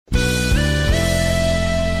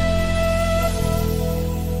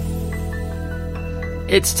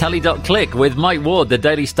It's Telly.Click with Mike Ward, the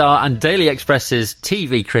Daily Star and Daily Express's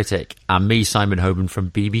TV critic, and me, Simon Hoban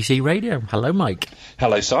from BBC Radio. Hello, Mike.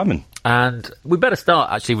 Hello, Simon. And we better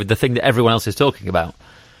start, actually, with the thing that everyone else is talking about.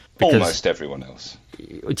 Almost everyone else.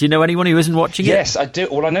 Do you know anyone who isn't watching it? Yes, I do.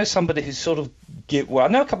 Well, I know somebody who's sort of... I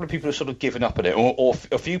know a couple of people who've sort of given up on it, or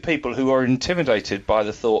a few people who are intimidated by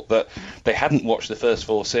the thought that they hadn't watched the first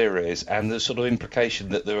 4 series, and the sort of implication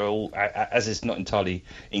that there are all, as is not entirely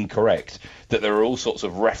incorrect, that there are all sorts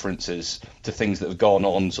of references to things that have gone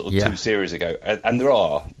on sort of 2 series ago, and there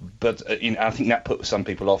are, but I think that put some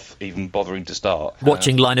people off even bothering to start.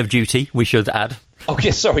 Watching Line of Duty, we should add. Oh,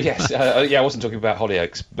 yes, sorry, yes. I wasn't talking about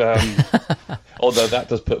Hollyoaks, although that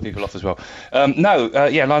does put people off as well.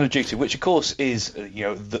 Line of Duty, which, of course, is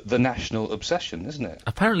the national obsession, isn't it?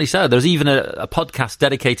 Apparently so. There's even a podcast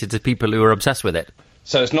dedicated to people who are obsessed with it.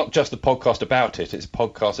 So it's not just the podcast about it, it's a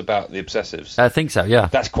podcast about the obsessives. I think so, yeah.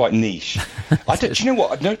 That's quite niche. Do you know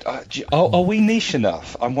what? Are we niche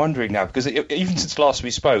enough? I'm wondering now, because even since last we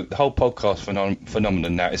spoke, the whole podcast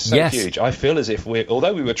phenomenon now is so huge. I feel as if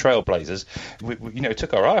although we were trailblazers, we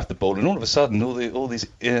took our eye off the ball, and all of a sudden all these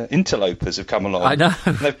interlopers have come along. I know.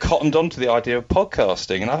 And they've cottoned onto the idea of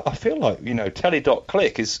podcasting, and I feel like,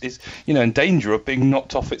 Telly.Click is in danger of being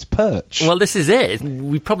knocked off its perch. Well, this is it.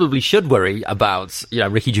 We probably should worry about...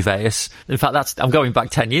 Ricky Gervais. In fact, I'm going back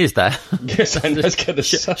 10 years there. Yes, I was going to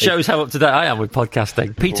say. Shows how up to date I am with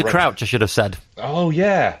podcasting. Peter Crouch, I should have said. Oh,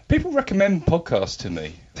 yeah. People recommend podcasts to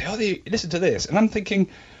me. Listen to this. And I'm thinking,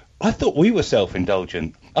 I thought we were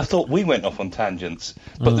self-indulgent. I thought we went off on tangents.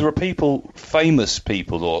 But there are famous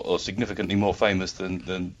people, or significantly more famous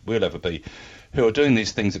than we'll ever be, who are doing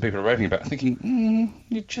these things that people are raving about, thinking,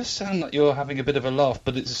 you just sound like you're having a bit of a laugh,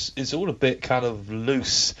 but it's all a bit kind of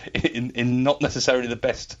loose in not necessarily the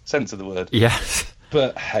best sense of the word. Yes.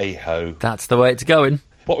 But hey-ho. That's the way it's going.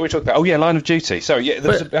 What were we talking about? Oh, yeah, Line of Duty. Sorry,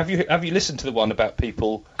 have you listened to the one about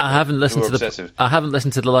people I haven't listened who are to obsessive? I haven't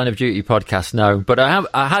listened to the Line of Duty podcast, no. But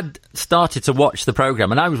I had started to watch the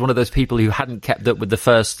programme, and I was one of those people who hadn't kept up with the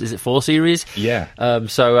first, 4 series? Yeah.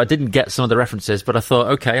 So I didn't get some of the references, but I thought,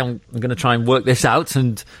 OK, I'm going to try and work this out,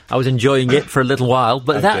 and I was enjoying it for a little while.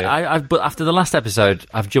 But but after the last episode,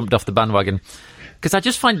 I've jumped off the bandwagon, because I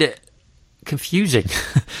just find it confusing.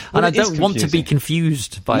 And I don't want to be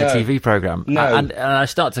confused by a TV programme. No. And I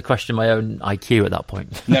start to question my own IQ at that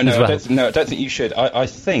point. No, I don't think you should. I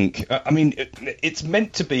think, it's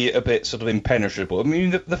meant to be a bit sort of impenetrable. I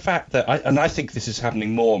mean, the fact that, I think this is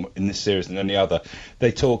happening more in this series than any other,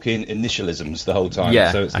 they talk in initialisms the whole time.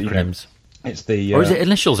 Yeah, so it's acronyms. It's the... or is it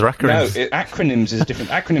initials or acronyms? No, acronyms is different.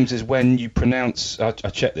 Acronyms is when you pronounce... I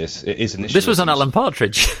checked this. It is initialisms. This was on Alan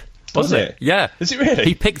Partridge. Was it? Yeah. Is it really?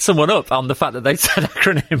 He picked someone up on the fact that they said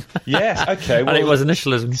acronym. Yes, okay. Well, and it was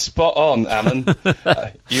initialism. Spot on, Alan.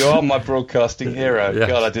 You are my broadcasting hero. Yeah.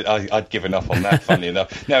 God, I'd given up on that, funnily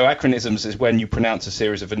enough. No, acronyms is when you pronounce a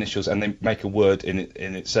series of initials and they make a word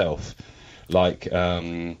in itself. Like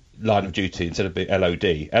Line of Duty, instead of being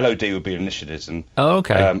LOD. LOD would be initialism. Oh,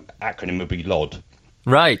 okay. Acronym would be LOD.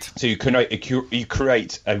 Right. So you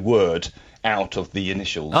create a word out of the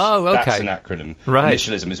initials. Oh, okay. That's an acronym. Right.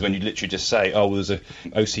 Initialism is when you literally just say, oh, there's a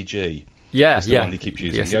OCG. Yeah, That's the one they keep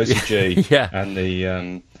using. Yes. The OCG Yeah. and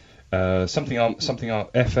the something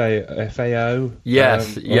FAO.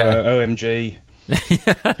 Yes, OMG.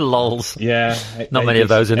 Lols. Yeah. Not many of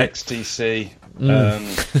those in it. XTC. And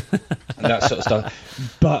that sort of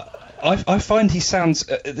stuff. But I find he sounds...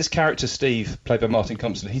 this character, Steve, played by Martin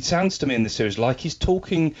Compston, he sounds to me in this series like he's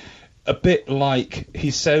talking... a bit like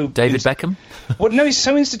he's so... David Beckham? Well, no, he's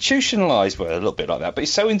so institutionalised. Well, a little bit like that. But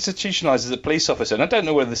he's so institutionalised as a police officer. And I don't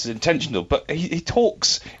know whether this is intentional, but he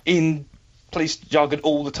talks in police jargon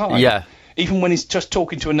all the time. Yeah. Even when he's just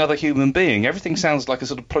talking to another human being, everything sounds like a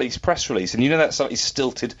sort of police press release. And that slightly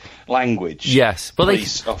stilted language yes. Well,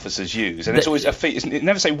 police officers use. And it's always it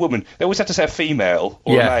never say woman. They always have to say a female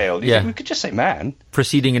or a male. Yeah. We could just say man.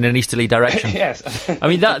 Proceeding in an easterly direction. Yes. I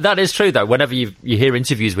mean, that is true, though. Whenever you hear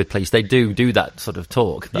interviews with police, they do that sort of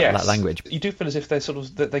talk, that language. You do feel as if they're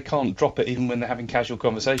that they can't drop it even when they're having casual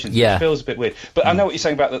conversations. Yeah. It feels a bit weird. But I know what you're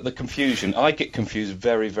saying about the confusion. I get confused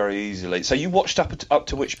very, very easily. So you watched up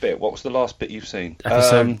to which bit? What was the last bit you've seen?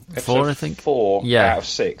 Episode 4, I think. 4 out of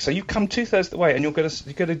 6. So you come 2/3 of the way, and you're going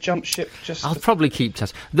to jump ship. I'll probably keep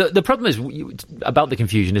test. The problem is about the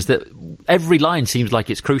confusion is that every line seems like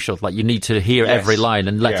it's crucial. Like you need to hear every line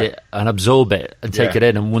and let it and absorb it and take it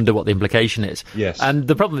in and wonder what the implication is. Yes. And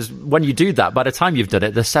the problem is when you do that, by the time you've done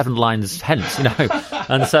it, there's 7 lines hence,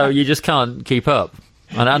 and so you just can't keep up.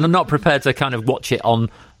 And I'm not prepared to kind of watch it on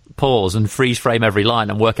pause and freeze frame every line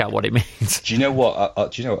and work out what it means. Do you know what?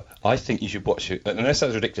 I think you should watch it. And that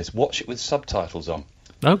sounds ridiculous. Watch it with subtitles on.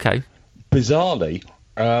 Okay. Bizarrely,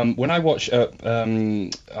 when I watch,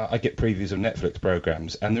 I get previews of Netflix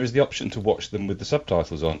programs, and there is the option to watch them with the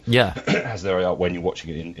subtitles on. Yeah. As there are when you're watching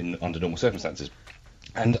it in under normal circumstances.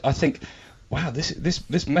 And I think, wow, this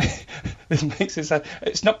makes it sound.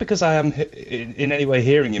 It's not because I am in any way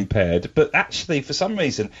hearing impaired, but actually, for some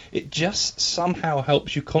reason, it just somehow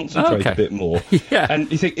helps you concentrate a bit more. Yeah.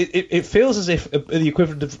 And you think it feels as if the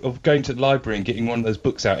equivalent of going to the library and getting one of those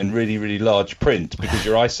books out in really, really large print because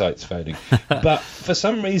your eyesight's fading. But for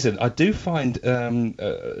some reason, I do find a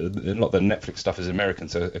lot of the Netflix stuff is American,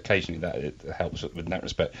 so occasionally that it helps in that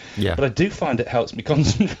respect. Yeah. But I do find it helps me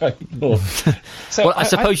concentrate more. So well, I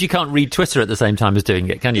suppose you can't read Twitter at the same time as doing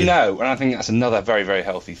it, can you? No, and I think that's another very, very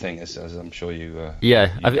healthy thing, as I'm sure you. Yeah.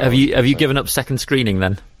 Have you given up second screening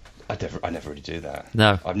then? I never really do that.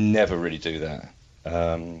 No, I never really do that.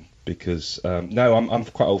 Because no, I'm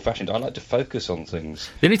quite old-fashioned. I like to focus on things.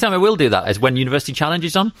 The only time I will do that is when University Challenge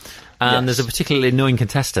is on, and there's a particularly annoying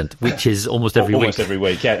contestant, which is almost every week. Almost every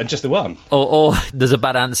week, yeah, and just the one. Or there's a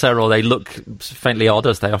bad answer, or they look faintly odd,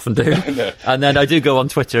 as they often do. No. And then I do go on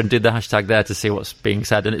Twitter and do the hashtag there to see what's being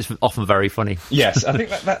said, and it's often very funny. Yes, I think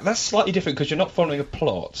that's slightly different because you're not following a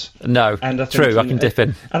plot. No, and I think, true, I can dip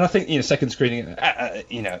in. And I think, second screening,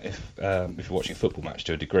 if you're watching a football match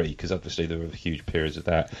to a degree, because obviously there are huge periods of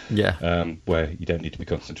that. Yeah. Where you don't need to be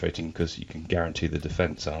concentrating because you can guarantee the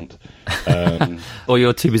defence aren't. Or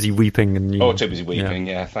you're too busy weeping. Or too busy weeping,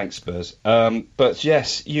 yeah, thanks Spurs. But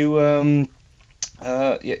yes, you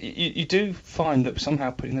do find that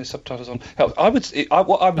somehow putting those subtitles on helps.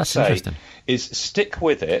 What I would say is stick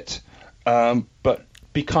with it, but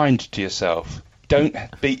be kind to yourself. Don't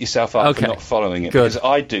beat yourself up for not following it. Good. Because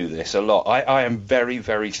I do this a lot. I am very,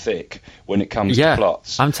 very thick when it comes to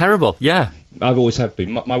plots. I'm terrible, yeah. I've always have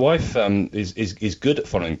been. My wife is good at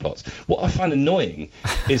following plots. What I find annoying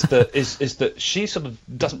is that she sort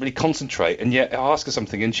of doesn't really concentrate, and yet I ask her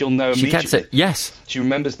something and she'll know immediately. She gets it, yes. She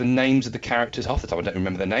remembers the names of the characters. Half the time I don't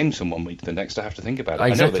remember their names from one week to the next. I have to think about it.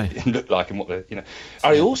 Exactly. I know what they look like and what they.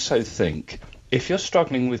 I also think if you're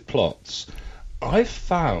struggling with plots, I've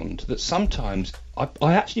found that sometimes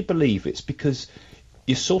I actually believe it's because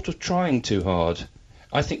you're sort of trying too hard.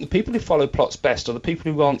 I think the people who follow plots best are the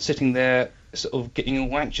people who aren't sitting there sort of getting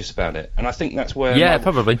all anxious about it, and I think that's where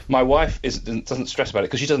probably my wife doesn't stress about it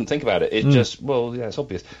because she doesn't think about it. It just it's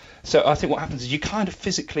obvious. So I think what happens is you kind of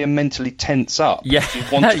physically and mentally tense up. Yeah, you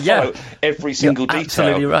want to follow every single detail.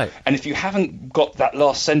 Absolutely right. And if you haven't got that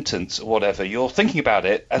last sentence or whatever, you're thinking about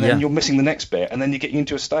it, and then you're missing the next bit, and then you're getting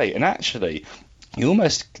into a state. And actually, you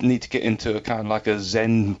almost need to get into a kind of like a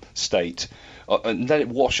Zen state and let it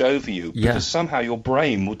wash over you, because somehow your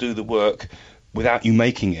brain will do the work without you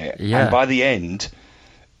making it. And by the end,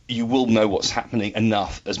 you will know what's happening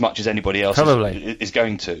enough, as much as anybody else is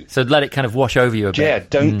going to. So let it kind of wash over you a bit. Yeah,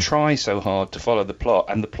 don't try so hard to follow the plot,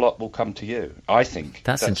 and the plot will come to you, I think.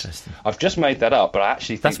 That's interesting. I've just made that up, but I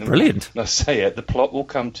actually think... That's brilliant. I say it, the plot will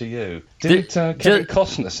come to you. Didn't Kevin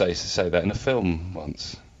Costner say that in a film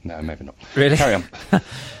once? No, maybe not. Really? Carry on.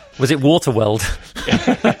 Was it Waterworld?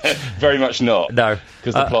 Very much not. No.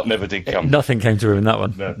 Because the plot never did come. Nothing came to ruin that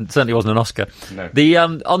one. No. It certainly wasn't an Oscar. No. The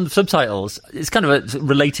on subtitles, it's kind of a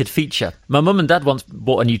related feature. My mum and dad once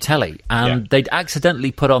bought a new telly, and they'd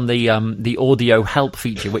accidentally put on the audio help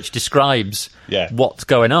feature, which describes what's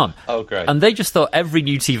going on. Oh, great. And they just thought every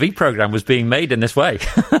new TV programme was being made in this way.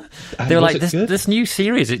 They were like, this new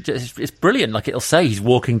series, it's brilliant. Like, it'll say he's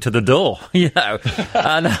walking to the door,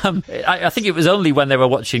 And I think it was only when they were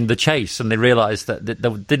watching The Chase and they realised that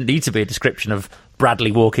there didn't need to be a description of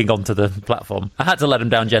Bradley walking onto the platform. I had to let them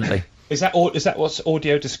down gently. Is that what's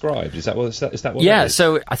audio described? Is that what that is? Yeah,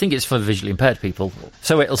 so I think it's for visually impaired people.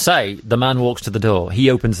 So it'll say, the man walks to the door, he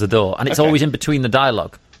opens the door, and it's always in between the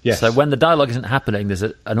dialogue. Yes. So when the dialogue isn't happening, there's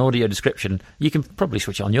an audio description. You can probably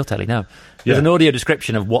switch it on your telly now. There's an audio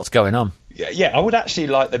description of what's going on. Yeah, I would actually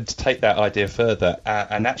like them to take that idea further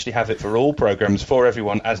and actually have it for all programmes, for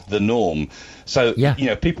everyone, as the norm. So,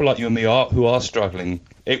 people like you and me who are struggling,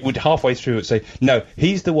 it would halfway through it say, no,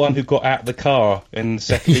 he's the one who got out of the car in the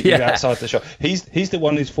second outside the shop. He's the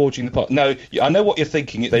one who's forging the plot. No, I know what you're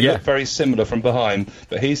thinking. They look very similar from behind,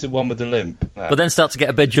 but he's the one with the limp. But then start to get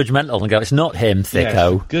a bit judgmental and go, it's not him,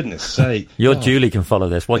 thicko. Yeah, goodness sake. Your Julie can follow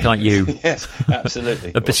this. Why can't you? Yes,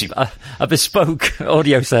 absolutely. A bespoke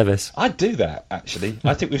audio service. I'd do that, actually.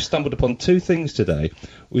 I think we've stumbled upon two things today.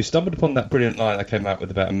 We've stumbled upon that brilliant line I came out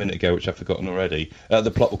with about a minute ago, which I've forgotten already.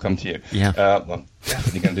 The plot will come to you. Yeah. Well,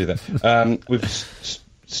 definitely going to do that. We've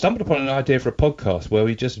stumbled upon an idea for a podcast where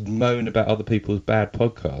we just moan about other people's bad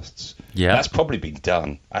podcasts. Yeah. That's probably been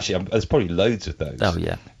done. Actually, there's probably loads of those. Oh,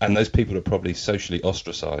 yeah. And those people are probably socially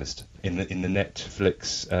ostracised in the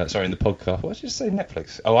Netflix, in the podcast. Why did you say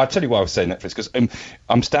Netflix? Oh, I'll tell you why I was saying Netflix, because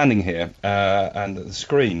I'm standing here and the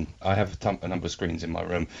screen, I have a number of screens in my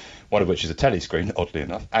room, one of which is a telly screen, oddly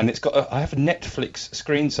enough, and it's got I have a Netflix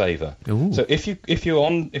screensaver. Ooh. So if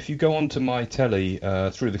you go onto my telly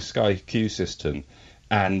through the Sky Q system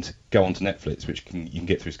and go onto Netflix, which you can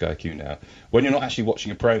get through Sky Q now, when you're not actually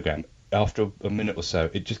watching a program, after a minute or so,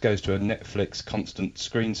 it just goes to a Netflix constant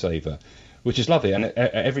screensaver, which is lovely. And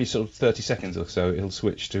every sort of 30 seconds or so, it'll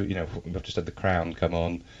switch to, we've just had The Crown come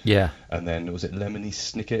on. Yeah. And then, was it Lemony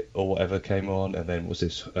Snicket or whatever came on? And then was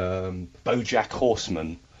this BoJack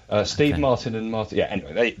Horseman? Steve Martin and Martin. Yeah,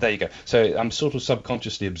 anyway, there you go. So I'm sort of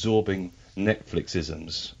subconsciously absorbing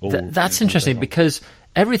Netflix-isms. That's interesting, because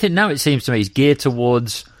everything now, it seems to me, is geared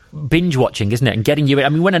towards binge watching, isn't it? And getting you... I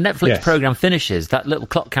mean, when a Netflix program finishes, that little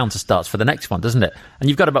clock counter starts for the next one, doesn't it? And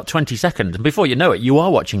you've got about 20 seconds, and before you know it, you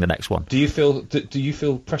are watching the next one. Do you feel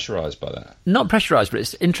pressurised by that? Not pressurised, but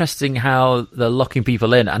it's interesting how they're locking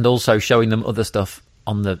people in and also showing them other stuff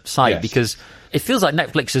on the site, because it feels like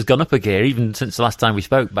Netflix has gone up a gear even since the last time we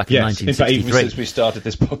spoke back in 1963. In fact, even since we started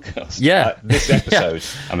this podcast. Yeah. This episode,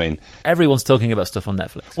 I mean... Everyone's talking about stuff on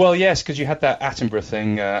Netflix. Well, yes, because you had that Attenborough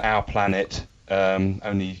thing, Our Planet,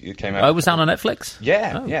 only it came out... Oh, it was down on Netflix?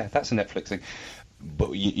 Yeah, that's a Netflix thing.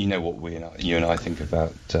 But you know what you and I think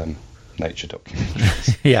about... nature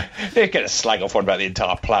documentaries. Yeah. They're going to slag off on about the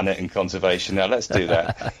entire planet and conservation. Now, let's do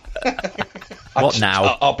that.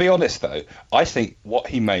 Now? I'll be honest, though. I think what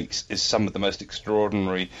he makes is some of the most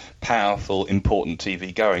extraordinary, powerful, important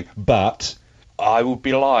TV going. But I would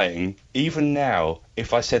be lying, even now,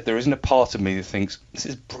 if I said there isn't a part of me that thinks, this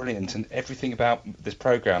is brilliant and everything about this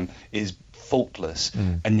programme is faultless,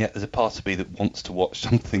 and yet there's a part of me that wants to watch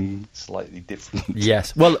something slightly different.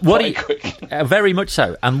 Yes, well, very much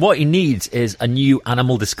so. And what he needs is a new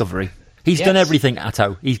animal discovery. He's done everything,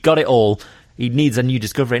 Atto. He's got it all. He needs a new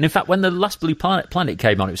discovery. And in fact, when the last Blue Planet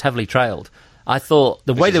came on, it was heavily trailed. I thought,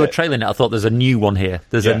 the way they were trailing it, I thought there's a new one here.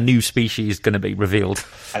 There's a new species going to be revealed.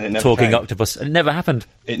 And it never Talking came. octopus. And it never happened.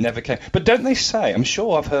 It never came. But don't they say, I'm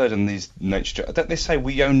sure I've heard in these nature, don't they say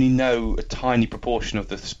we only know a tiny proportion of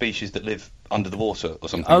the species that live under the water or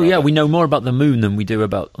something? Oh, yeah, we know more about the moon than we do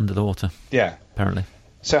about under the water. Yeah. Apparently.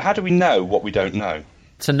 So how do we know what we don't know?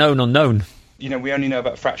 It's a known unknown. We only know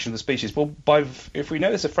about a fraction of the species. Well, if we know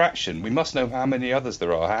there's a fraction, we must know how many others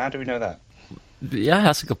there are. How do we know that? Yeah,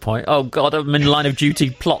 that's a good point. Oh, God, I'm in line of duty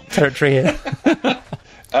plot territory here.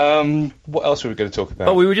 What else were we going to talk about?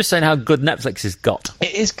 Oh, we were just saying how good Netflix has got.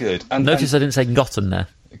 It is good. Notice I didn't say gotten there.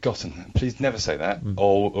 Gotten. Please never say that,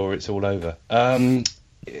 or it's all over.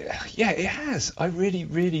 Yeah, it has. I really,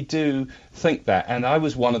 really do think that. And I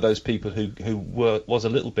was one of those people who was a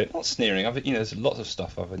little bit, not sneering. There's lots of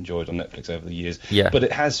stuff I've enjoyed on Netflix over the years. Yeah. But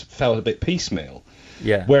it has felt a bit piecemeal.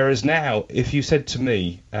 Yeah. Whereas now, if you said to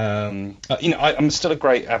me, I'm still a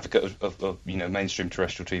great advocate of mainstream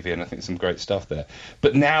terrestrial TV, and I think there's some great stuff there.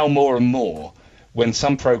 But now, more and more, when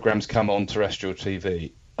some programs come on terrestrial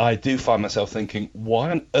TV, I do find myself thinking, why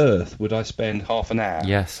on earth would I spend half an hour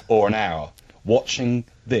or an hour watching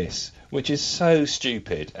this, which is so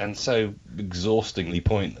stupid and so exhaustingly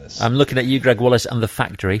pointless? I'm looking at you, Greg Wallace, and The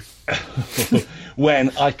Factory. When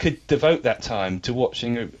I could devote that time to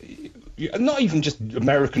watching... not even just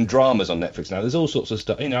American dramas on Netflix now. There's all sorts of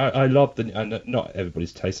stuff. I love not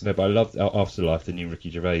everybody's taste, but I love Afterlife, the new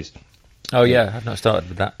Ricky Gervais. Oh yeah, I've not started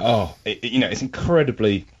with that. Oh, it's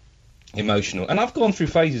incredibly emotional, and I've gone through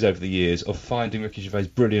phases over the years of finding Ricky Gervais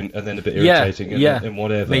brilliant and then a bit irritating and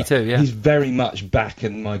whatever. Me too. Yeah, he's very much back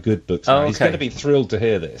in my good books now. He's going to be thrilled to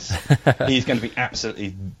hear this. He's going to be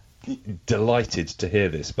absolutely delighted to hear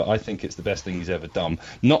this. But I think it's the best thing he's ever done.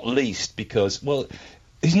 Not least because, well,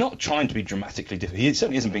 he's not trying to be dramatically different. He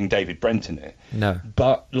certainly isn't being David Brent in it. No.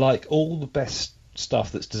 But like all the best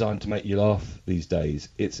stuff that's designed to make you laugh these days,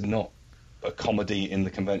 it's not a comedy in the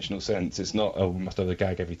conventional sense. It's not, we must have a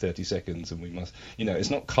gag every 30 seconds and we must, it's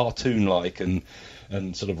not cartoon-like and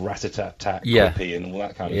sort of rat-a-tat-tat quippy and all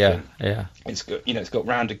that kind of thing. Yeah. It's got, it's got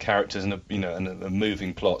rounded characters and a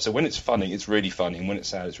moving plot. So when it's funny, it's really funny, and when it's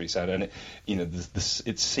sad, it's really sad. And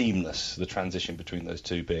it's seamless, the transition between those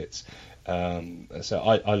two bits. So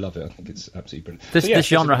I love it. I think it's absolutely brilliant. This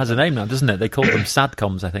genre has a name now, doesn't it? They call them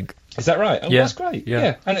sadcoms, I think. Is that right? Oh, yeah. That's great.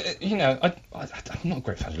 Yeah. And I'm not a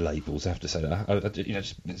great fan of labels. I have to say that.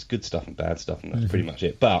 It's good stuff and bad stuff, and that's pretty much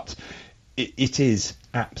it. But it is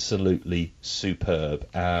absolutely superb.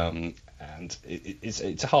 And and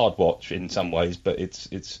it's a hard watch in some ways, but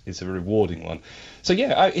it's a rewarding one. So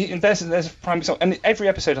yeah, there's a prime example, and every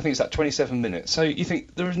episode I think is like 27 minutes. So you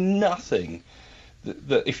think there is nothing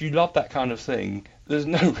that if you love that kind of thing, there's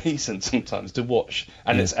no reason sometimes to watch,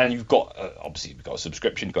 and you've got obviously you've got a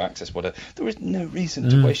subscription, you've got access, whatever. There is no reason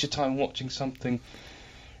to waste your time watching something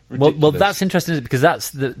ridiculous. Well, that's interesting because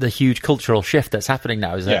that's the huge cultural shift that's happening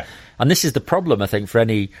now, isn't it? And this is the problem, I think, for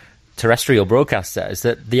any terrestrial broadcaster, is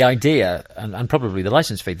that the idea, and probably the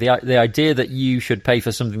license fee, the idea that you should pay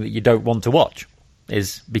for something that you don't want to watch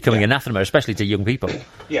is becoming anathema, especially to young people.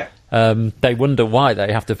 They wonder why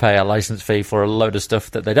they have to pay a license fee for a load of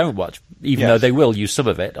stuff that they don't watch, even though they will use some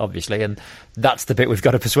of it, obviously, and that's the bit we've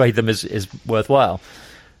got to persuade them is worthwhile.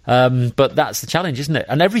 But that's the challenge, isn't it?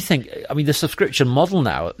 And everything, I mean, the subscription model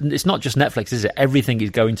now, it's not just Netflix, is it? Everything is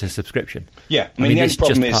going to subscription. Yeah, I mean the only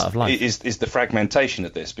problem is the fragmentation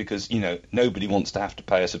of this, because, nobody wants to have to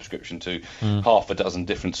pay a subscription to half a dozen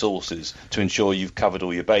different sources to ensure you've covered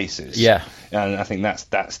all your bases. Yeah. And I think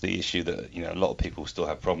that's the issue that, a lot of people still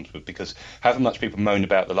have problems with, because however much people moan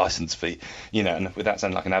about the license fee, and without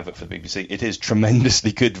sounding like an advert for the BBC, it is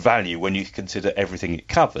tremendously good value when you consider everything it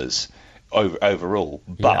covers overall,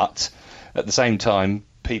 but at the same time,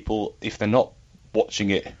 people, if they're not watching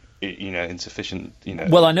it, in sufficient,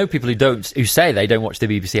 Well, I know people who say they don't watch the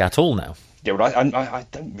BBC at all now. Yeah, well, I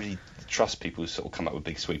don't really trust people who sort of come up with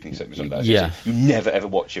big sweeping statements like that. Yeah, you never ever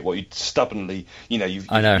watch it. Well, you stubbornly, you've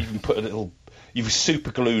even put a little. You've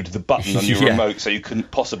super glued the button on your remote so you couldn't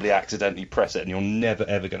possibly accidentally press it, and you're never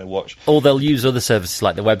ever going to watch. Or they'll use other services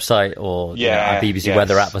like the website or a BBC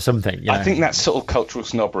Weather app or something. I think that's sort of cultural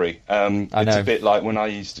snobbery. It's a bit like when I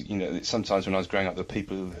used to, sometimes when I was growing up, the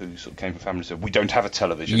people who sort of came from families said, "We don't have a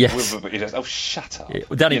television." Yes. Oh, shut up.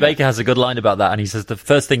 Danny Baker has a good line about that, and he says the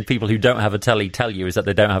first thing people who don't have a telly tell you is that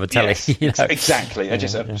they don't have a telly. Yes, exactly.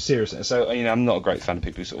 Seriously. So I'm not a great fan of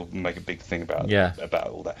people who sort of make a big thing about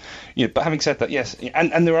all that. But having said that, yes,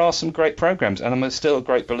 and there are some great programs, and I'm still a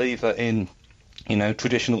great believer in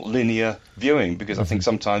traditional linear viewing, because I think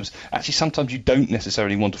sometimes you don't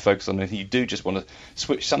necessarily want to focus on anything. You do just want to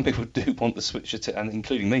switch. Some people do want to switch it, and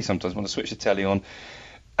including me sometimes, want to switch the telly on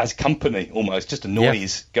as company, almost just a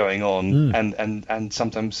noise going on, and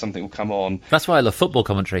sometimes something will come on. That's why I love football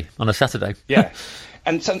commentary on a Saturday.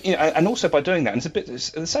 And and also by doing that, and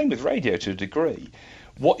it's the same with radio to a degree.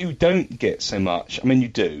 What you don't get so much, I mean you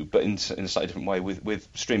do, but in a slightly different way with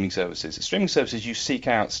streaming services. Streaming services, you seek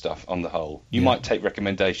out stuff on the whole. You might take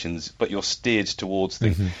recommendations, but you're steered towards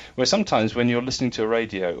things. Whereas sometimes when you're listening to the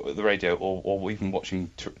radio, or even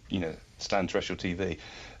watching, stand terrestrial TV,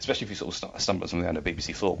 especially if you sort of stumble on something on a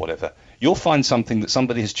BBC 4 or whatever, you'll find something that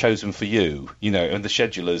somebody has chosen for you, and the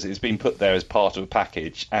schedulers, it's been put there as part of a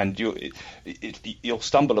package, and you'll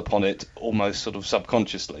stumble upon it almost sort of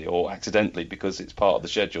subconsciously or accidentally, because it's part of the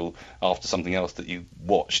schedule after something else that you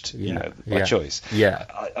watched, by choice.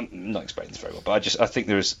 I'm not explaining this very well, but I think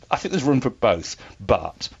there's room for both.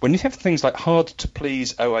 But when you have things like hard to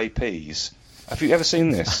please OAPs, have you ever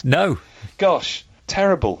seen this? No. Gosh.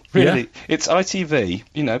 Terrible, really. It's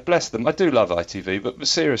ITV, bless them. I do love ITV, but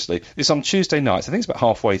seriously, it's on Tuesday nights. I think it's about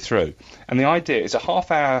halfway through. And the idea is a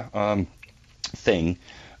half-hour thing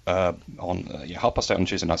on 8:30 on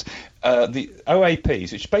Tuesday nights. The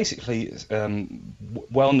OAPs, which basically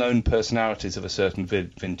well-known personalities of a certain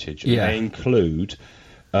vintage, and they include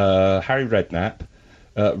Harry Redknapp,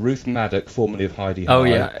 Ruth Maddock, formerly of Heidi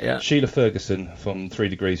High. Sheila Ferguson from 3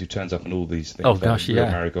 Degrees, who turns up in all these things. Oh, gosh,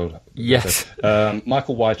 Marigold. Yes.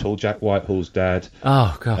 Michael Whitehall, Jack Whitehall's dad.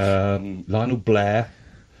 Oh, gosh. Lionel Blair.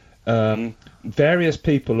 Various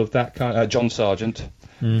people of that kind. John Sargent.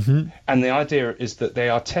 Mm-hmm. And the idea is that they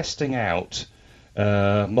are testing out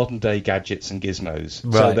modern day gadgets and gizmos.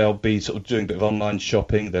 Right. So they'll be sort of doing a bit of online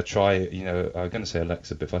shopping. They'll try, I'm going to say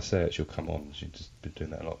Alexa, but if I say it, she'll come on. She's just been doing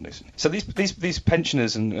that a lot recently. So these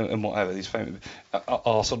pensioners and whatever, these famous,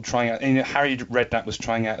 are sort of trying out. Harry Redknapp was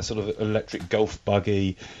trying out a sort of electric golf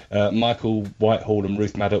buggy. Michael Whitehall and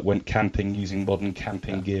Ruth Maddock went camping using modern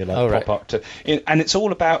camping gear like pop up to, and it's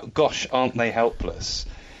all about, gosh, aren't they helpless?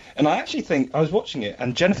 And I actually think, I was watching it,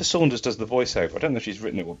 and Jennifer Saunders does the voiceover. I don't know if she's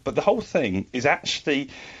written it, but the whole thing is actually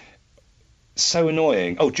so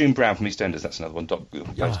annoying. Oh, June Brown from EastEnders, that's another one. Doc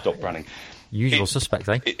Branning. Usual suspect,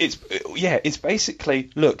 eh? It's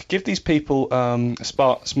basically, look, give these people a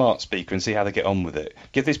smart speaker and see how they get on with it.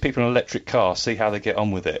 Give these people an electric car, see how they get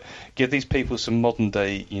on with it. Give these people some modern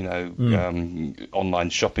day, online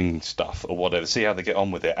shopping stuff or whatever, see how they get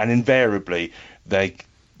on with it. And invariably,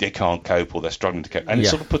 they can't cope or they're struggling to cope, and it's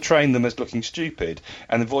sort of portraying them as looking stupid,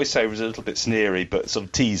 and the voiceover is a little bit sneery but sort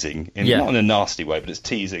of teasing, not in a nasty way, but it's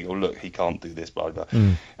teasing, or look, he can't do this, blah blah.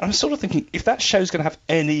 And I'm sort of thinking, if that show's going to have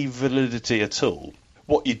any validity at all,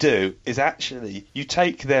 what you do is actually you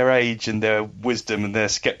take their age and their wisdom and their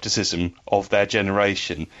skepticism of their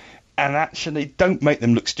generation, and actually don't make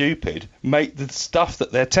them look stupid. Make the stuff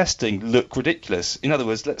that they're testing look ridiculous. In other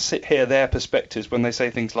words, let's hear their perspectives when they say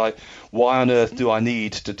things like, why on earth do I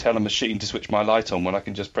need to tell a machine to switch my light on when I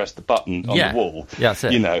can just press the button on the wall? Yeah, that's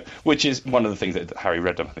it. You know, which is one of the things that Harry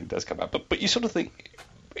Redknapp, I think, does come out. But you sort of think,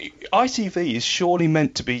 ITV is surely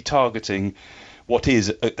meant to be targeting what is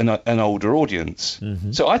an older audience.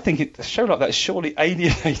 So I think a show like that is surely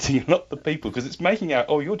alienating a lot of people, because it's making out,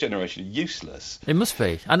 your generation is useless. It must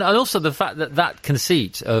be. And also the fact that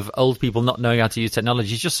conceit of old people not knowing how to use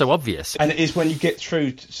technology is just so obvious. And it is when you get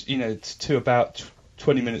through, to about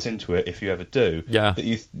 20 minutes into it, if you ever do, that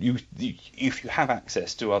you if you have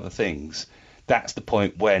access to other things, that's the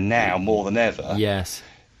point where now, more than ever... Yes.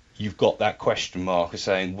 You've got that question mark of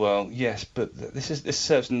saying, well, yes, but this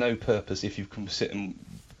serves no purpose if you can sit and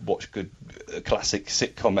watch a classic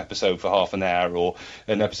sitcom episode for half an hour, or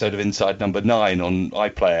an episode of Inside Number 9 on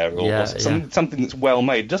iPlayer, or something that's well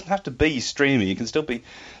made. It doesn't have to be streaming. It can still be,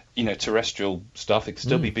 terrestrial stuff. It can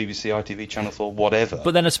still be BBC, ITV, Channel 4, whatever.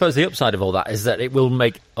 But then I suppose the upside of all that is that it will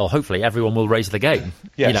make, or hopefully everyone will raise the game.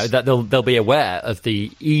 Yes. That they'll be aware of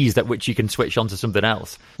the ease at which you can switch onto something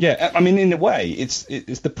else. Yeah, I mean, in a way, it's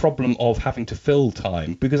the problem of having to fill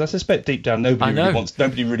time, because I suspect deep down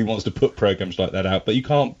nobody really wants to put programs like that out, but you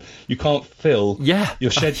can't fill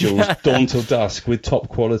your schedules dawn till dusk with top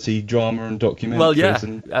quality drama and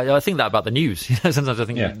documentaries. Well, I think that about the news. Sometimes I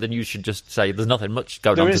think the news should just say there's nothing much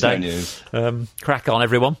going on today. No news. Crack on,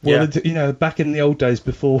 everyone. Well, back in the old days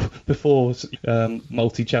before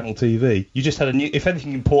multi-channel TV, you just had if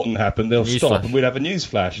anything important happened, they'll stop and we'd have a news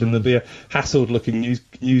flash, and there'd be a hassled-looking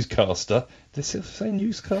newscaster. Did they say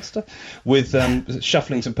newscaster? With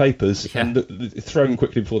shuffling some papers and throwing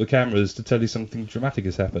quickly before the cameras to tell you something dramatic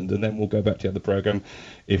has happened, and then we'll go back to the other programme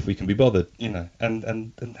if we can be bothered,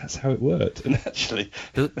 and that's how it worked. And actually,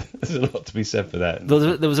 there's a lot to be said for that.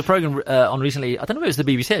 There was a programme on recently, I don't know if it was the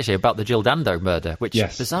BBC actually, about the Jill Dando murder, which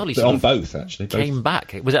bizarrely on both actually came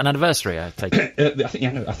back. Was it an anniversary, I take it?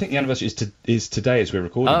 I think the anniversary is today as we're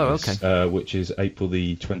recording this, which is April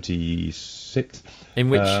the 26th. In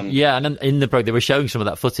which, and in the program they were showing some of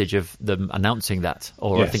that footage of them announcing that,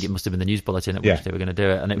 or I think it must have been the news bulletin at which they were going to do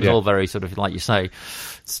it, and it was all very sort of, like you say,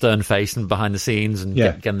 stern-faced and behind the scenes and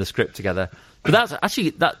getting the script together. But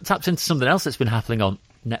that taps into something else that's been happening on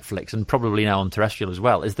Netflix and probably now on terrestrial as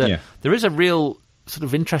well, is that there is a real sort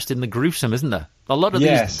of interest in the gruesome, isn't there? A lot of these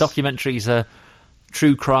documentaries are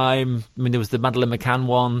true crime. I mean, there was the Madeleine McCann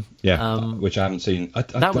one. Which I haven't seen.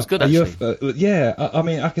 That was good, actually. I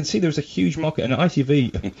mean, I can see there's a huge market. And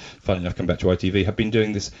ITV, funny enough, come back to ITV, have been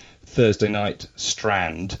doing this Thursday night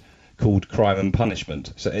strand called Crime and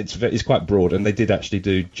Punishment. So it's quite broad. And they did actually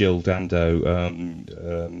do Jill Dando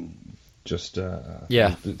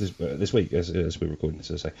this week, as we're recording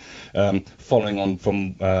this, as I say. Following on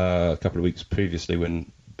from a couple of weeks previously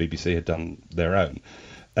when BBC had done their own.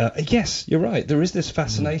 Yes, you're right. There is this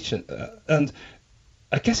fascination, and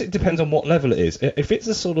I guess it depends on what level it is. If it's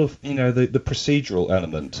a sort of, the procedural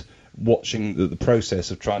element, watching the process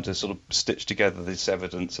of trying to sort of stitch together this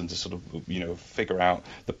evidence and to sort of, figure out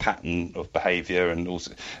the pattern of behaviour, and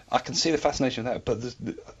also, I can see the fascination of that.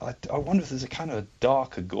 But I wonder if there's a kind of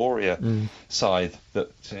darker, gorier side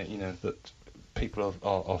that, that people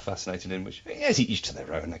are fascinated in, which is each to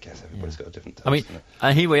their own, I guess. Everybody's got a different taste. I mean,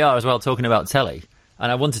 and here we are as well talking about telly. And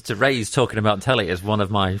I wanted to raise talking about telly as one of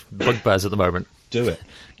my bugbears at the moment. Do it.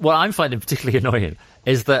 What I'm finding particularly annoying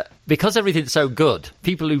is that because everything's so good,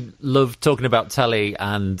 people who love talking about telly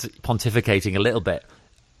and pontificating a little bit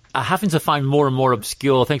are having to find more and more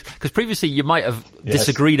obscure things. Because previously you might have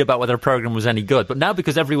disagreed about whether a programme was any good, but now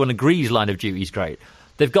because everyone agrees Line of Duty is great,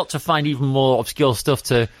 they've got to find even more obscure stuff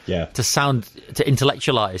to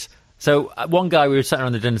intellectualise. So one guy, we were sitting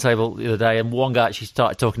around the dinner table the other day, and one guy actually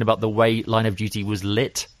started talking about the way Line of Duty was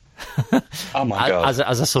lit. Oh my God.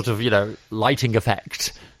 As a sort of, lighting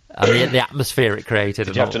effect. And the atmosphere it created.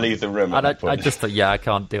 Did you have to leave the room at that point? I just thought, I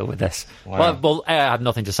can't deal with this. Wow. Well, I had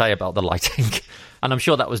nothing to say about the lighting. And I'm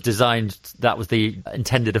sure that was designed, that was the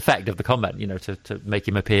intended effect of the comment, to make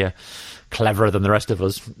him appear cleverer than the rest of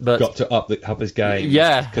us. But got to up his game.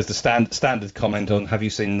 Yeah. Because the standard comment on, have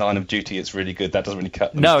you seen Line of Duty, it's really good, that doesn't really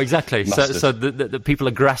cut them. No, exactly. Mustard. So the people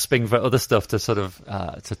are grasping for other stuff to sort of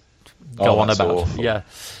to go on about. Awful. Yeah.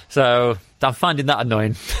 So I'm finding that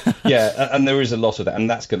annoying. Yeah, and there is a lot of that, and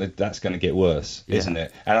that's gonna get worse, isn't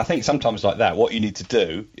it? And I think sometimes like that, what you need to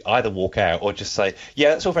do, either walk out or just say, yeah,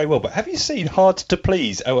 that's all very well, but have you seen Hard to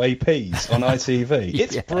Please OAPs on ITV?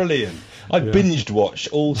 It's brilliant. I binged watched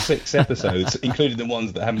all 6 episodes, including the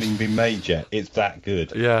ones that haven't even been made yet. It's that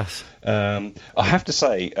good. Yes. I have to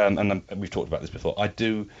say, and we've talked about this before, I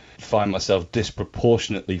do find myself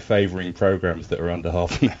disproportionately favouring programmes that are under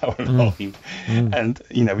half an hour long. And,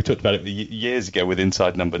 you know, we talked about it years ago with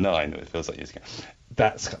Inside Number 9, it feels like years ago.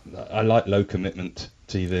 I like low commitment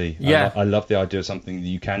TV. Yeah. I love the idea of something that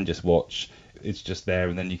you can just watch. It's just there,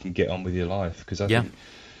 and then you can get on with your life. Because I think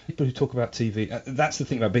people who talk about TV, that's the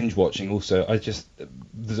thing about binge watching also.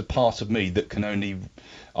 There's a part of me that can only...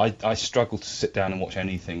 I struggle to sit down and watch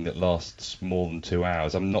anything that lasts more than 2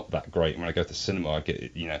 hours. I'm not that great. When I go to the cinema, I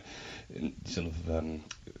get, you know, sort of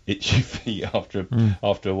itchy feet after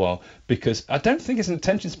a while, because I don't think it's an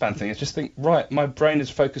attention span thing. I just think, right, my brain is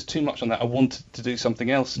focused too much on that. I want to do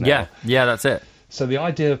something else now. Yeah, that's it. So the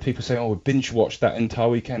idea of people saying, "Oh, we binge watched that entire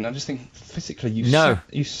weekend," I just think physically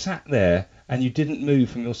you sat there and you didn't move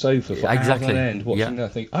from your sofa for hours on end watching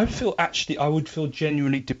that thing. I would feel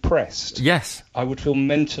genuinely depressed. Yes. I would feel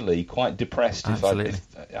mentally quite depressed Absolutely.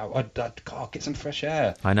 I'd get some fresh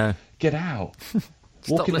air. I know. Get out.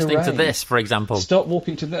 Stop listening to this, for example. Stop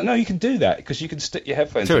walking to the... No, you can do that, because you can stick your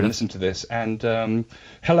headphones in and listen to this. And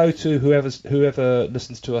hello to whoever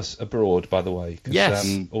listens to us abroad, by the way. Yes.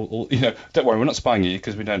 You know, don't worry, we're not spying you,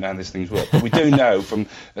 because we don't know how these things work. But we do know from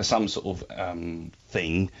some sort of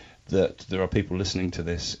thing that there are people listening to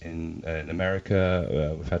this in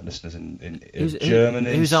America. We've had listeners in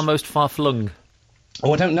Germany. Who's our most far-flung?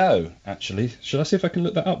 Oh, I don't know, actually. Should I see if I can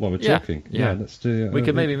look that up while we're talking? Yeah, let's do it. We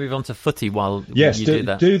could maybe move on to footy while you do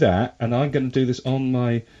that. Do that, and I'm going to do this on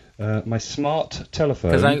my my smart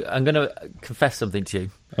telephone. Because I'm going to confess something to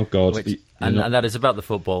you. Oh, God. And that is about the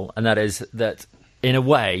football, and that is that, in a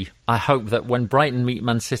way, I hope that when Brighton meet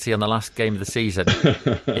Man City on the last game of the season,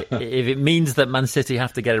 if it means that Man City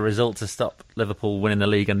have to get a result to stop Liverpool winning the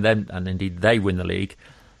league, and indeed they win the league,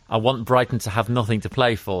 I want Brighton to have nothing to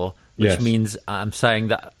play for, which means I'm saying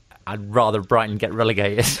that I'd rather Brighton get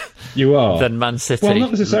relegated than Man City well,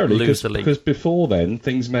 not necessarily, lose the league. Because before then,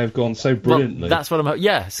 things may have gone so brilliantly. Well, that's what I'm...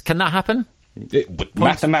 Yes, can that happen?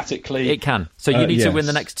 Mathematically... It can. So you need to win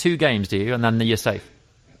the next 2 games, do you? And then you're safe.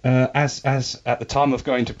 As at the time of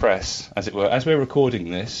going to press, as it were, as we're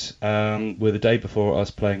recording this, we're the day before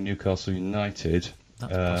us playing Newcastle United...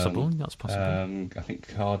 That's possible. I think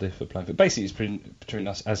Cardiff are playing. But basically, it's between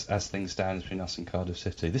us, as things stand, it's between us and Cardiff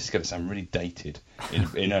City. This is going to sound really dated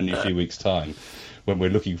in only a few weeks' time, when we're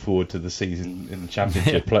looking forward to the season in the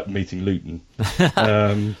Championship, meeting Luton.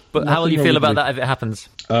 But how will you feel about that if it happens?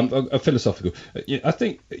 A philosophical. I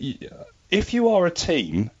think if you are a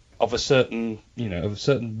team of a certain, of a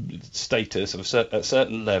certain status, of a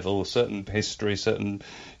certain level, a certain history, certain,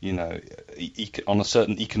 on a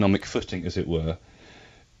certain economic footing, as it were,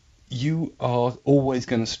 you are always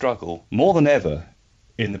going to struggle more than ever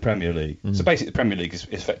in the Premier League. So basically, the Premier League is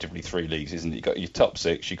effectively 3 leagues, isn't it? You've got your top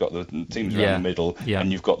 6, you've got the teams around the middle,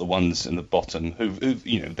 and you've got the ones in the bottom who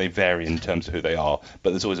they vary in terms of who they are,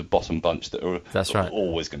 but there's always a bottom bunch that are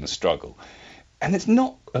always going to struggle. And it's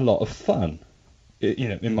not a lot of fun.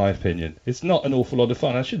 In my opinion, it's not an awful lot of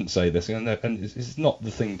fun. I shouldn't say this, and it's not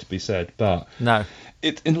the thing to be said, but no,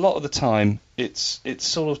 in a lot of the time, it's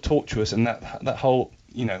sort of tortuous, and that whole,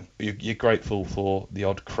 you're grateful for the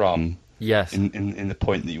odd crumb, yes, in the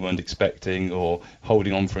point that you weren't expecting, or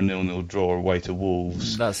holding on for a 0-0 draw away to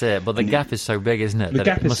Wolves. That's it. But the gap is so big, isn't it? The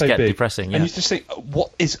gap is so big, depressing. Yeah. And you just think,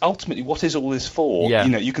 what is all this for? Yeah.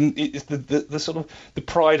 You can. It's the sort of the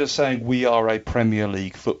pride of saying we are a Premier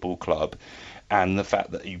League football club. And the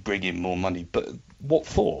fact that you bring in more money, but what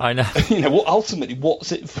for? I know. Ultimately,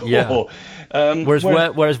 what's it for? Yeah.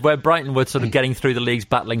 Whereas where Brighton were sort of getting through the leagues,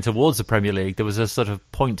 battling towards the Premier League, there was a sort of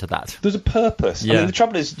point to that. There's a purpose. Yeah. I mean, the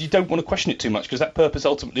trouble is, you don't want to question it too much, because that purpose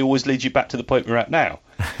ultimately always leads you back to the point we're at now.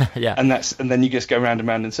 Yeah. And then you just go round and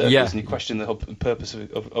round in circles, and you question the whole purpose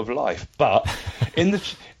of life. But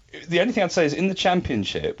the only thing I'd say is, in the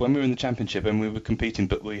Championship, when we were in the Championship and we were competing,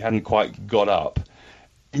 but we hadn't quite got up.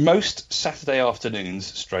 Most Saturday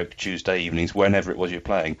afternoons, / Tuesday evenings, whenever it was you're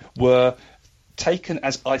playing, were taken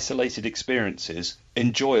as isolated experiences,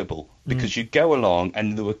 enjoyable, because you go along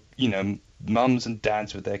and there were, mums and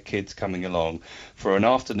dads with their kids coming along for an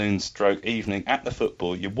afternoon / evening at the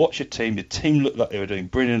football. You watch your team looked like they were doing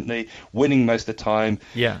brilliantly, winning most of the time,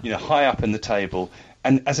 high up in the table.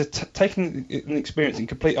 And as taking an experience in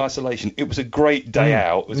complete isolation, it was a great day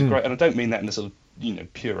out. It was great, and I don't mean that in a sort of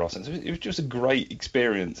pure arsenal. It was just a great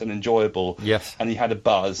experience and enjoyable. Yes. And you had a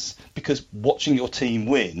buzz because watching your team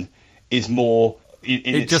win is more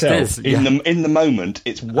in it itself. Just is, yeah. In the moment,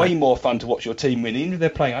 it's way more fun to watch your team win, even if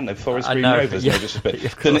they're playing, I don't know, Forest Green Rovers, no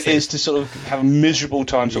disrespect, than it is to sort of have a miserable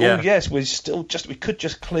time. So, we could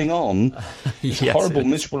just cling on. It's a horrible,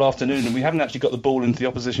 miserable afternoon, and we haven't actually got the ball into the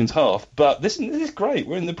opposition's half. But this is great.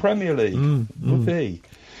 We're in the Premier League. Whoopee.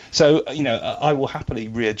 So, I will happily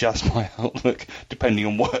readjust my outlook depending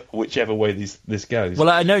on whichever way this goes. Well,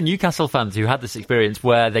 I know Newcastle fans who had this experience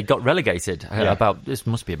where they got relegated this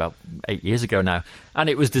must be about 8 years ago now. And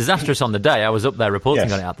it was disastrous on the day. I was up there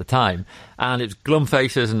reporting on it at the time. And it was glum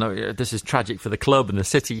faces and this is tragic for the club and the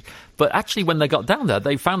city. But actually, when they got down there,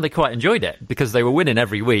 they found they quite enjoyed it because they were winning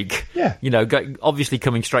every week. Yeah. Obviously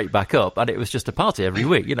coming straight back up. And it was just a party every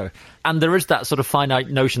week, And there is that sort of finite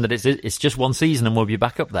notion that it's just one season and we'll be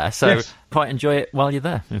back up there. So quite enjoy it while you're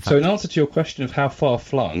there. So in answer to your question of how far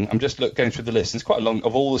flung, I'm just going through the list. It's quite a long,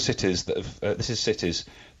 of all the cities that have, cities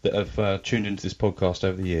that have tuned into this podcast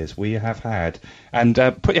over the years. We have had, and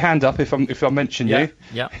put your hand up if I mention you.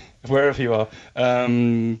 Yeah. Wherever you are.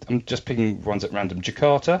 I'm just picking ones at random.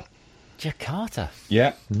 Jakarta.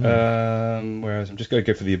 Yeah. Whereas I'm just going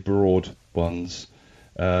to go for the abroad ones.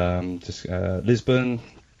 Lisbon,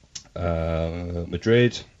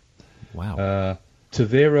 Madrid. Wow.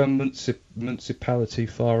 Tavira Municipality,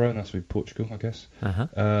 Faro, that's with Portugal, I guess.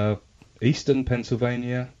 Eastern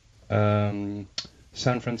Pennsylvania, San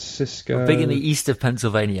Francisco. We're big in the east of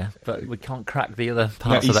Pennsylvania, but we can't crack the other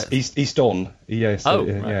parts of that. Easton, yes.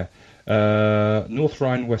 Right. North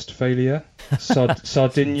Rhine-Westphalia,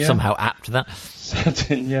 Sardinia. Somehow apt that.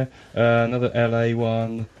 Sardinia, another LA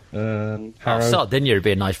one. Sardinia would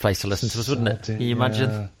be a nice place to listen to us, wouldn't it? Can you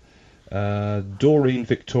imagine? Doreen,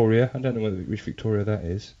 Victoria. I don't know which Victoria that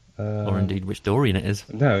is. Or indeed which Doreen it is.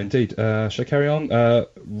 No, indeed. Shall I carry on?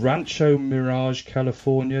 Rancho Mirage,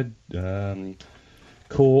 California.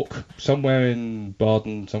 Cork, somewhere in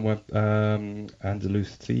Baden, somewhere.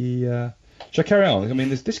 Andalusia. Shall I carry on? I mean,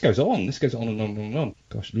 this goes on. This goes on and on and on.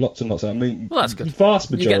 Gosh, lots and lots. I mean, well, that's good.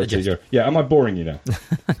 Vast majority. Yeah, am I boring you now?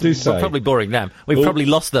 Do say. We're probably boring them. We've probably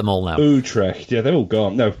lost them all now. Utrecht. Yeah, they're all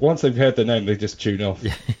gone. No, once they've heard their name, they just tune off.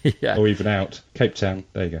 Yeah. Or even out. Cape Town.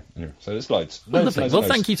 There you go. Anyway, so there's loads. Well,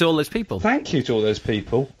 thank you to all those people. Thank you to all those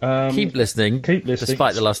people. Keep listening.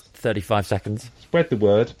 Despite the last 35 seconds. Spread the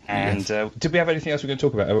word. And did we have anything else we're going to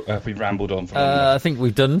talk about? Or have we rambled on? I think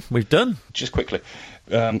we've done. Just quickly.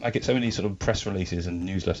 I get so many sort of press releases and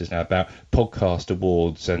newsletters now about podcast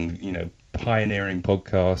awards and, pioneering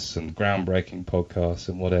podcasts and groundbreaking podcasts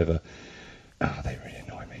and whatever. They really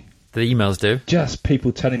annoy me. The emails do? Just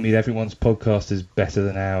people telling me everyone's podcast is better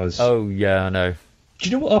than ours. Oh, yeah, I know. Do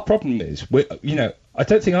you know what our problem is? I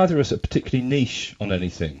don't think either of us are particularly niche on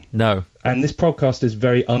anything. No. And this podcast is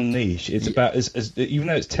very unniche. It's about, as even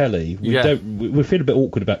though it's telly, we feel a bit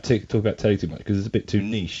awkward about talking about telly too much because it's a bit too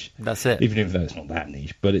niche. That's it. Even though it's not that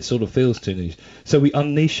niche, but it sort of feels too niche. So we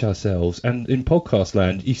unniche ourselves. And in podcast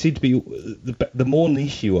land, you seem to be, the more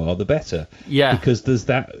niche you are, the better. Yeah. Because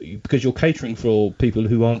because you're catering for people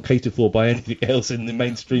who aren't catered for by anything else in the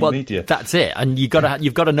mainstream media. That's it. And you've got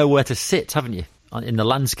to know where to sit, haven't you? In the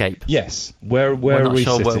landscape. Yes. Where are we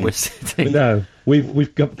sitting? Where we're sitting. No.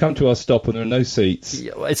 We've come to our stop and there are no seats.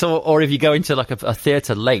 Or if you go into like a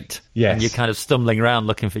theatre late, yes, and you're kind of stumbling around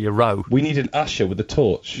looking for your row. We need an usher with a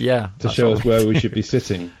torch, to show us where we should be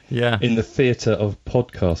sitting. Yeah, in the theatre of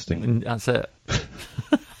podcasting. That's it.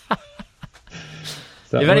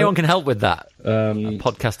 If anyone can help with that,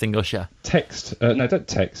 podcasting usher. Text. No, don't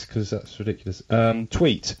text because that's ridiculous.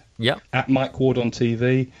 Tweet. Yeah. At Mike Ward on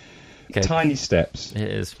TV. Okay. Tiny steps. It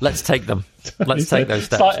is. Let's take them. Let's take those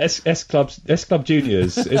steps. It's like S Club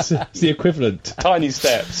Juniors. It's the equivalent. Tiny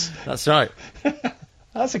steps. That's right.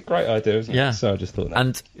 That's a great idea, isn't it? Yeah. So I just thought that.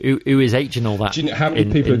 And who is H and all that? Do you know how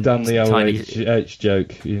many people have done the old H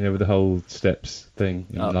joke, with the whole steps thing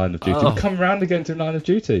in Line of Duty? We've come round again to Line of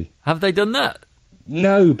Duty. Have they done that?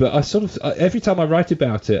 No, but I sort of every time I write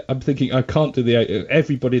about it, I'm thinking I can't do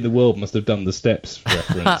everybody in the world must have done the steps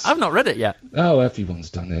reference. I've not read it yet. Oh,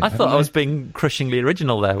 everyone's done it. I thought I was being crushingly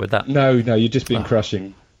original there with that. No, you're just being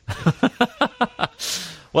crushing.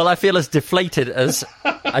 Well, I feel as deflated as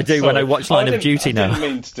I do when I watch Line of Duty now. I didn't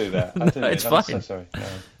mean to do that. No, it's fine. So sorry. No,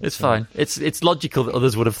 it's fine. It's logical that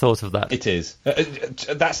others would have thought of that. It is.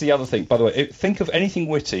 That's the other thing, by the way. Think of anything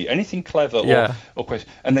witty, anything clever, or question,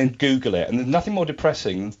 and then Google it. And there's nothing more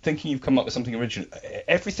depressing than thinking you've come up with something original.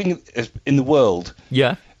 Everything in the world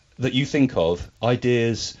that you think of,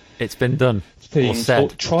 ideas, It's been done. Themes. Or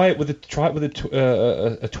try it with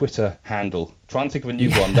a Twitter handle. Try and think of a new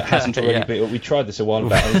one that hasn't already been. We tried this a while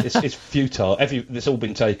back. It's futile. It's all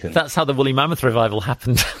been taken. That's how the Woolly Mammoth revival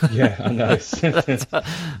happened. Yeah, I know.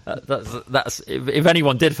 that's if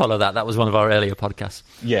anyone did follow that was one of our earlier podcasts.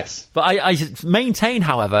 Yes. But I maintain,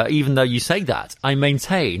 however, even though you say that, I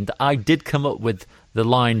maintain that I did come up with the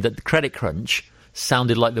line that the Credit Crunch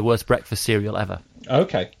sounded like the worst breakfast cereal ever.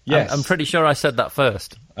 Okay, yes. I'm pretty sure I said that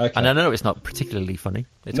first. Okay. And I know it's not particularly funny.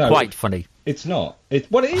 It's quite funny. It's not. It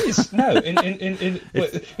is. No.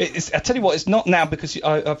 I tell you what, it's not now because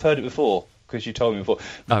I've heard it before, because you told me before.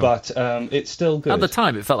 Oh. But it's still good. At the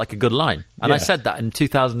time, it felt like a good line. And I said that in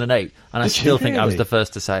 2008, and I still think I was the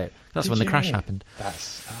first to say it. That's when the crash happened.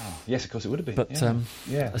 Yes, of course it would have been. But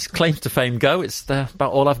as claims to fame go, it's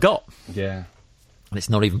about all I've got. Yeah. And it's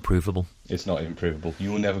not even provable. It's not even provable.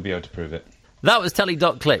 You will never be able to prove it. That was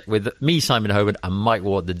Telly.click with me, Simon Hoban, and Mike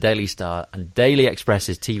Ward, the Daily Star and Daily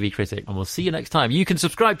Express's TV critic. And we'll see you next time. You can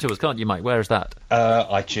subscribe to us, can't you, Mike? Where is that?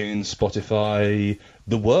 iTunes, Spotify,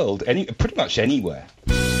 the world, pretty much anywhere.